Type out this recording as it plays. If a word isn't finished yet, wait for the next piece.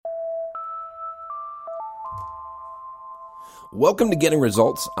Welcome to Getting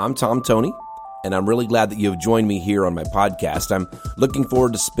Results. I'm Tom Toney, and I'm really glad that you've joined me here on my podcast. I'm looking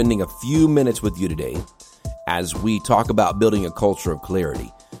forward to spending a few minutes with you today as we talk about building a culture of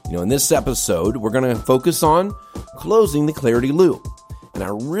clarity. In this episode, we're going to focus on closing the clarity loop. And I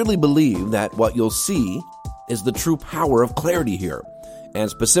really believe that what you'll see is the true power of clarity here, and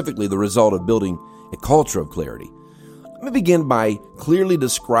specifically the result of building a culture of clarity. Let me begin by clearly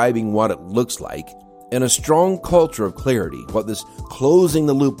describing what it looks like in a strong culture of clarity, what this closing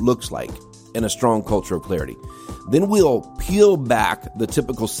the loop looks like in a strong culture of clarity. Then we'll peel back the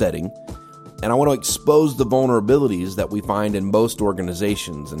typical setting, and I want to expose the vulnerabilities that we find in most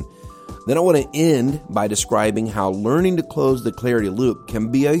organizations. And then I want to end by describing how learning to close the clarity loop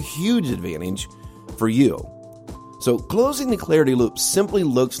can be a huge advantage for you. So closing the clarity loop simply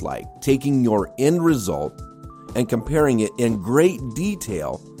looks like taking your end result and comparing it in great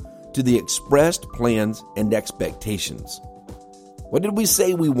detail to the expressed plans and expectations. What did we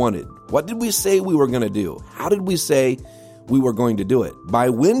say we wanted? What did we say we were going to do? How did we say we were going to do it? By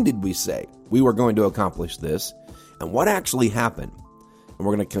when did we say we were going to accomplish this? And what actually happened? And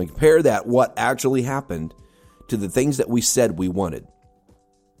we're going to compare that, what actually happened, to the things that we said we wanted.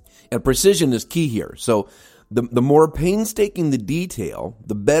 And precision is key here. So the more painstaking the detail,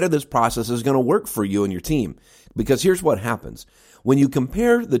 the better this process is going to work for you and your team. Because here's what happens. When you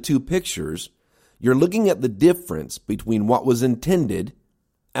compare the two pictures, you're looking at the difference between what was intended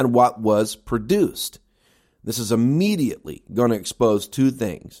and what was produced. This is immediately going to expose two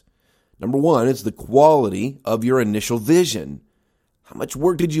things. Number one, it's the quality of your initial vision. How much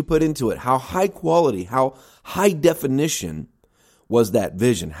work did you put into it? How high quality, how high definition was that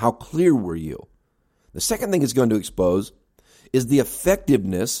vision? How clear were you? The second thing it's going to expose is the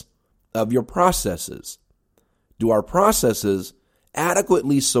effectiveness of your processes. Do our processes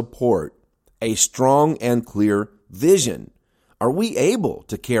adequately support a strong and clear vision? Are we able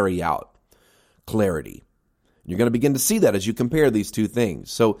to carry out clarity? You're going to begin to see that as you compare these two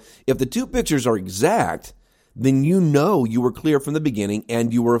things. So if the two pictures are exact, then you know you were clear from the beginning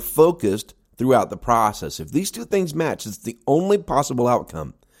and you were focused throughout the process. If these two things match, it's the only possible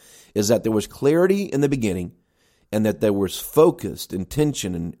outcome is that there was clarity in the beginning and that there was focused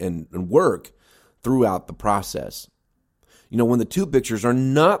intention and work throughout the process. When the two pictures are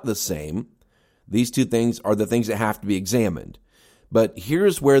not the same, these two things are the things that have to be examined. But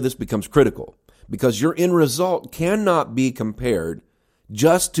here's where this becomes critical, because your end result cannot be compared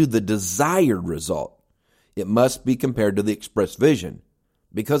just to the desired result. It must be compared to the expressed vision,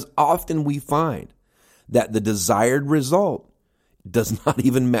 because often we find that the desired result does not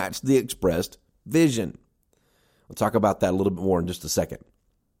even match the expressed vision. We'll talk about that a little bit more in just a second.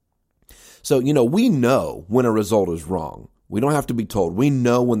 So, we know when a result is wrong. We don't have to be told. We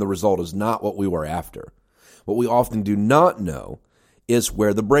know when the result is not what we were after. What we often do not know is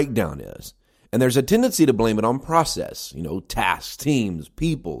where the breakdown is. And there's a tendency to blame it on process, tasks, teams,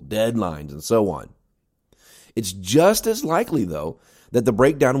 people, deadlines, and so on. It's just as likely, though, that the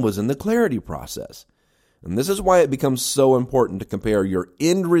breakdown was in the clarity process. And this is why it becomes so important to compare your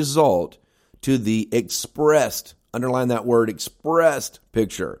end result to the expressed, underline that word, expressed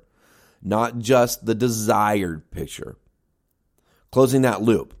picture, not just the desired picture. Closing that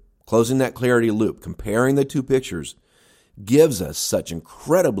loop, closing that clarity loop, comparing the two pictures gives us such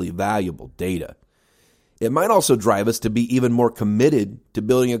incredibly valuable data. It might also drive us to be even more committed to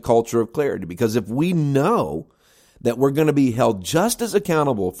building a culture of clarity, because if we know that we're going to be held just as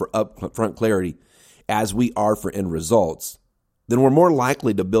accountable for upfront clarity as we are for end results, then we're more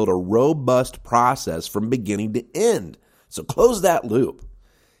likely to build a robust process from beginning to end. So close that loop.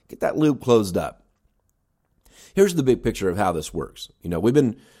 Get that loop closed up. Here's the big picture of how this works. We've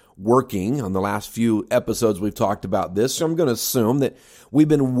been working on the last few episodes. We've talked about this. So I'm going to assume that we've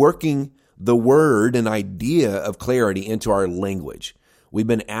been working the word and idea of clarity into our language. We've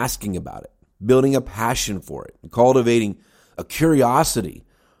been asking about it, building a passion for it, and cultivating a curiosity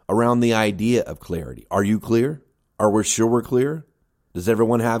around the idea of clarity. Are you clear? Are we sure we're clear? Does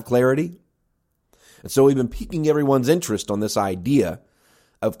everyone have clarity? And so we've been piquing everyone's interest on this idea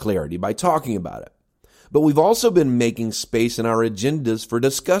of clarity by talking about it. But we've also been making space in our agendas for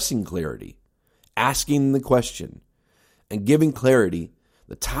discussing clarity, asking the question, and giving clarity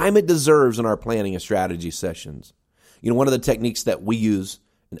the time it deserves in our planning and strategy sessions. One of the techniques that we use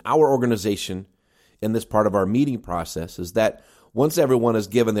in our organization in this part of our meeting process is that once everyone has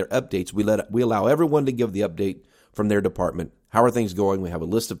given their updates, we allow everyone to give the update from their department. How are things going? We have a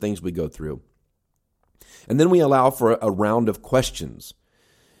list of things we go through. And then we allow for a round of questions.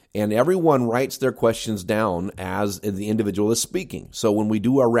 And everyone writes their questions down as the individual is speaking. So when we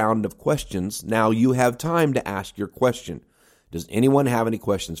do our round of questions, now you have time to ask your question. Does anyone have any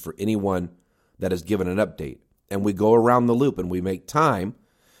questions for anyone that has given an update? And we go around the loop and we make time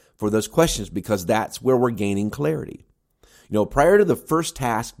for those questions because that's where we're gaining clarity. Prior to the first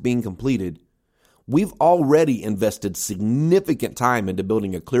task being completed, we've already invested significant time into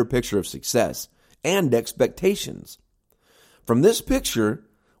building a clear picture of success and expectations. From this picture,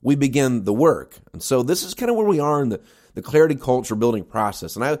 we begin the work. And so this is kind of where we are in the clarity culture building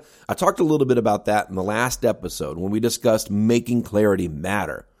process. And I talked a little bit about that in the last episode when we discussed making clarity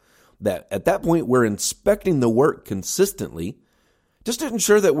matter. That at that point, we're inspecting the work consistently just to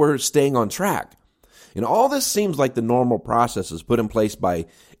ensure that we're staying on track. All this seems like the normal processes put in place by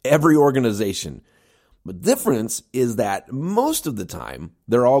every organization. But the difference is that most of the time,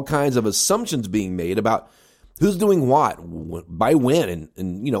 there are all kinds of assumptions being made about who's doing what, by when,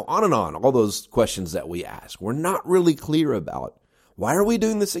 and on and on, all those questions that we ask. We're not really clear about why are we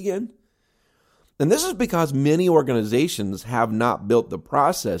doing this again? And this is because many organizations have not built the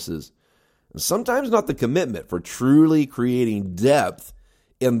processes, and sometimes not the commitment for truly creating depth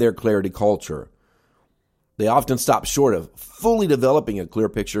in their clarity culture. They often stop short of fully developing a clear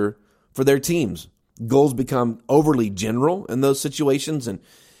picture for their teams. Goals become overly general in those situations, and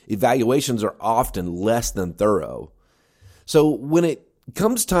evaluations are often less than thorough. So when it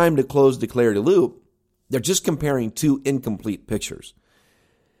comes time to close the clarity loop, they're just comparing two incomplete pictures.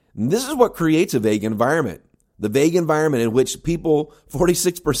 And this is what creates a vague environment. The vague environment in which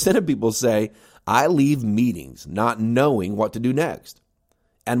 46% of people say, I leave meetings not knowing what to do next.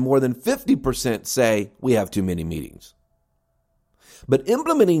 And more than 50% say, we have too many meetings. But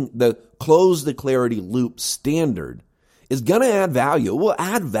implementing the close the clarity loop standard is going to add value. It will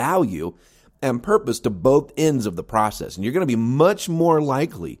add value and purpose to both ends of the process. And you're going to be much more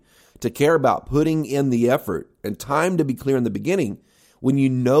likely to care about putting in the effort and time to be clear in the beginning when you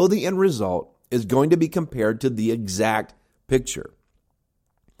know the end result is going to be compared to the exact picture.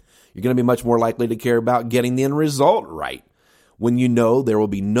 You're going to be much more likely to care about getting the end result right when you know there will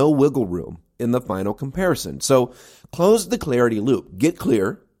be no wiggle room in the final comparison. So close the clarity loop. Get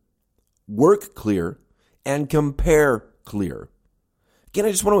clear, work clear, and compare clear. Again,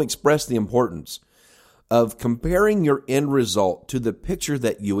 I just want to express the importance of comparing your end result to the picture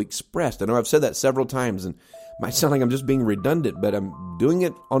that you expressed. I know I've said that several times and it might sound like I'm just being redundant, but I'm doing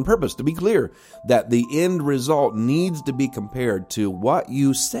it on purpose to be clear that the end result needs to be compared to what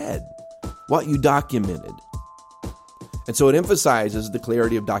you said, what you documented. And so it emphasizes the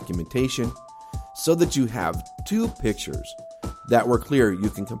clarity of documentation so that you have two pictures that were clear you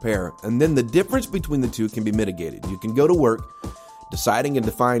can compare. And then the difference between the two can be mitigated. You can go to work deciding and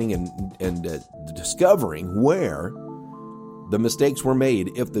defining and discovering where the mistakes were made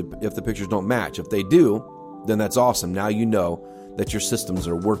if the pictures don't match. If they do, then that's awesome. Now you know that your systems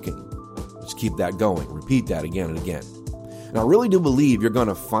are working. Just keep that going. Repeat that again and again. And I really do believe you're going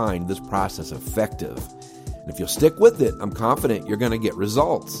to find this process effective. And if you'll stick with it, I'm confident you're going to get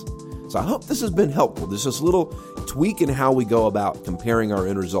results. So I hope this has been helpful. There's this little tweak in how we go about comparing our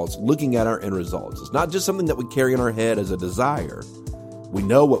end results, looking at our end results. It's not just something that we carry in our head as a desire. We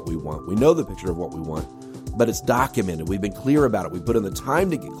know what we want. We know the picture of what we want, but it's documented. We've been clear about it. We put in the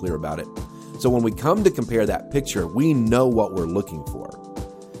time to get clear about it. So when we come to compare that picture, we know what we're looking for.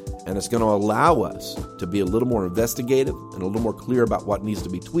 And it's going to allow us to be a little more investigative and a little more clear about what needs to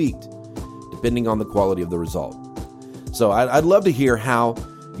be tweaked, depending on the quality of the result. So I'd love to hear how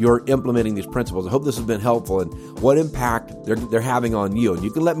you're implementing these principles. I hope this has been helpful and what impact they're having on you. And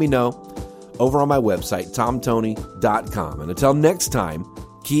you can let me know over on my website, tomtoney.com. And until next time,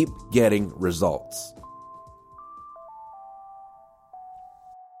 keep getting results.